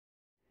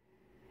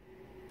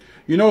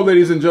You know,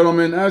 ladies and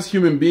gentlemen, as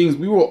human beings,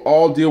 we will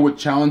all deal with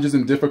challenges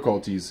and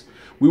difficulties.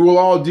 We will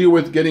all deal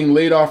with getting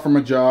laid off from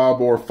a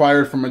job or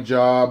fired from a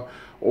job,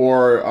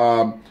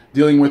 or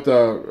dealing with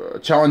a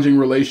challenging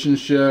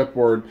relationship,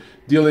 or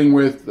dealing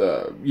with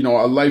a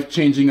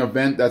life-changing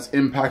event that's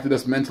impacted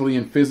us mentally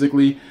and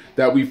physically,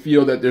 that we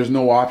feel that there's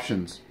no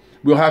options.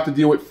 We'll have to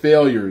deal with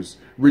failures,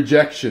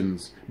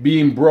 rejections,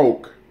 being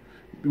broke.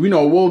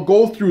 We'll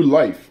go through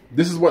life.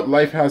 This is what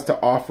life has to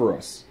offer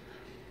us.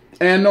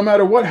 And no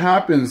matter what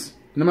happens,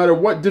 no matter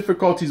what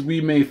difficulties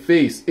we may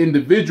face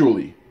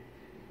individually,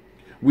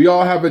 we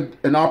all have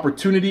an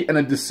opportunity and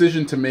a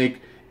decision to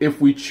make if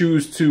we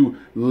choose to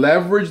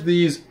leverage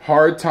these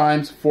hard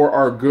times for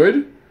our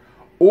good,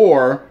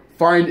 or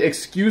find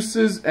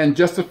excuses and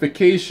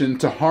justification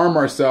to harm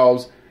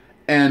ourselves.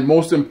 And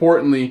most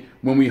importantly,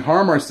 when we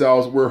harm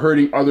ourselves, we're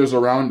hurting others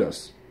around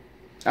us.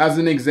 As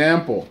an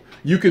example,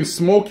 you can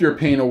smoke your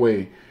pain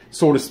away,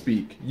 so to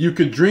speak. You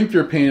could drink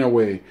your pain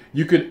away.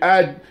 You could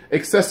add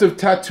excessive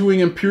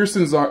tattooing and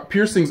piercings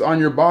on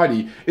your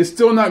body. It's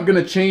still not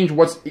going to change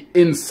what's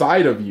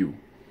inside of you.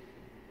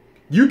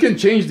 You can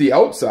change the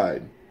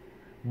outside,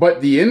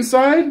 but the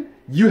inside,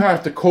 you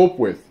have to cope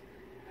with.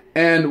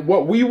 And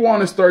what we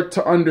want to start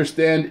to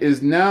understand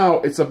is now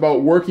it's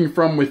about working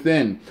from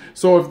within.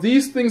 So if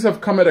these things have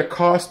come at a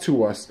cost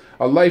to us,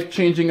 a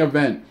life-changing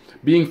event,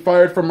 being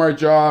fired from our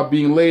job,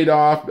 being laid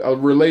off, a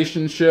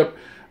relationship,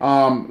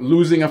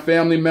 losing a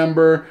family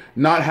member,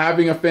 not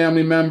having a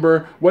family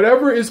member,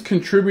 whatever is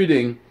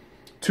contributing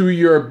to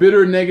your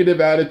bitter negative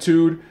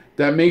attitude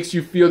that makes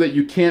you feel that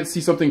you can't see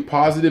something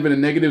positive in a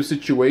negative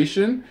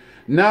situation,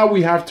 now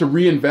we have to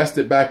reinvest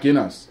it back in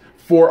us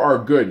for our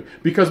good,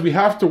 because we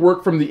have to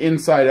work from the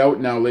inside out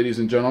now, ladies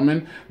and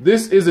gentlemen.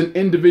 This is an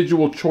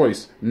individual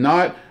choice,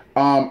 not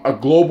a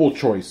global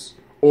choice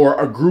or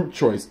a group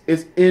choice.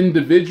 It's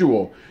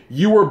individual.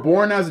 You were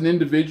born as an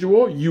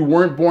individual. You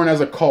weren't born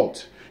as a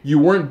cult. You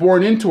weren't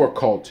born into a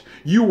cult.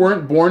 You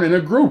weren't born in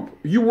a group.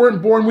 You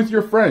weren't born with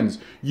your friends.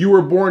 You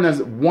were born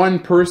as one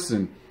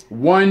person,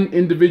 one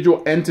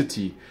individual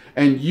entity.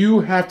 And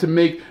you have to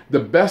make the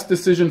best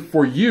decision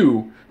for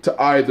you to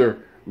either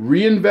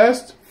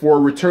reinvest for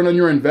a return on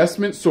your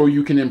investment so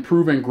you can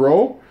improve and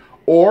grow,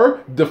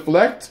 or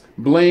deflect,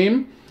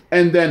 blame,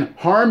 and then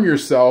harm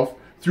yourself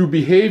through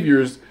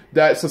behaviors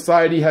that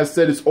society has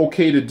said it's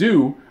okay to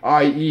do,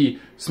 i.e.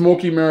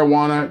 smoking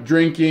marijuana,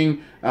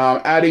 drinking,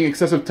 adding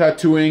excessive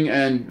tattooing,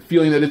 and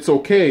feeling that it's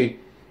okay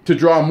to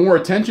draw more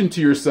attention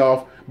to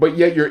yourself, but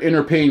yet your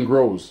inner pain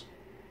grows.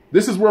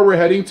 This is where we're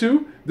heading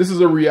to. This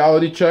is a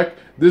reality check.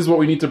 This is what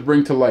we need to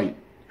bring to light.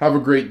 Have a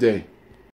great day.